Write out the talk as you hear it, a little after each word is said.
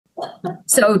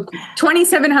So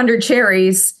 2,700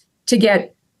 cherries to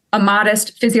get a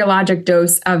modest physiologic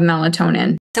dose of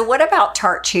melatonin. So what about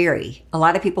tart cherry? A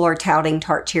lot of people are touting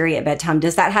tart cherry at bedtime.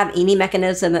 Does that have any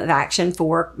mechanism of action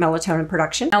for melatonin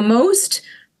production? Now, most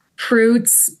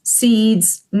fruits,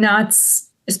 seeds, nuts,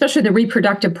 especially the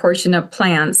reproductive portion of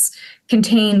plants,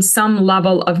 contain some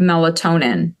level of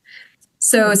melatonin.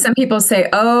 So some people say,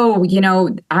 oh,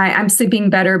 I'm sleeping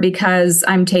better because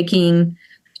I'm taking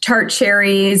tart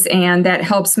cherries and that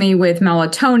helps me with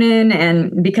melatonin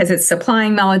and because it's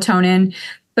supplying melatonin.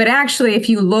 But actually, if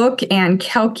you look and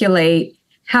calculate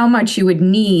how much you would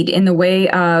need in the way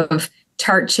of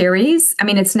tart cherries, I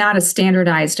mean, it's not a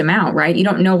standardized amount, right? You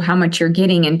don't know how much you're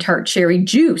getting in tart cherry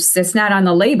juice. It's not on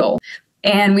the label.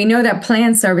 And we know that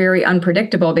plants are very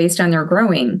unpredictable based on their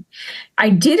growing. I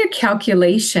did a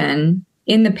calculation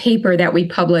in the paper that we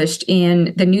published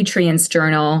in the Nutrients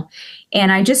Journal,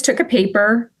 and I just took a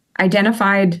paper,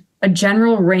 identified a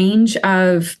general range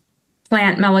of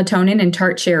plant melatonin in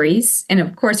tart cherries. And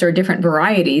of course, there are different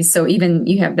varieties, so even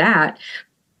you have that.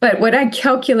 But what I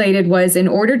calculated was in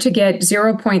order to get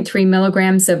 0.3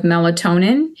 milligrams of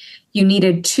melatonin, you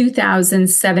needed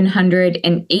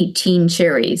 2,718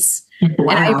 cherries. Wow.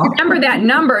 And I remember that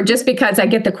number just because I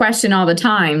get the question all the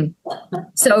time.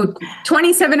 So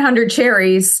 2,700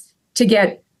 cherries to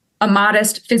get a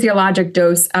modest physiologic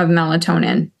dose of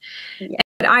melatonin.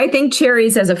 And I think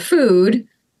cherries as a food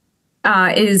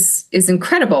is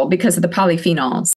incredible because of the polyphenols.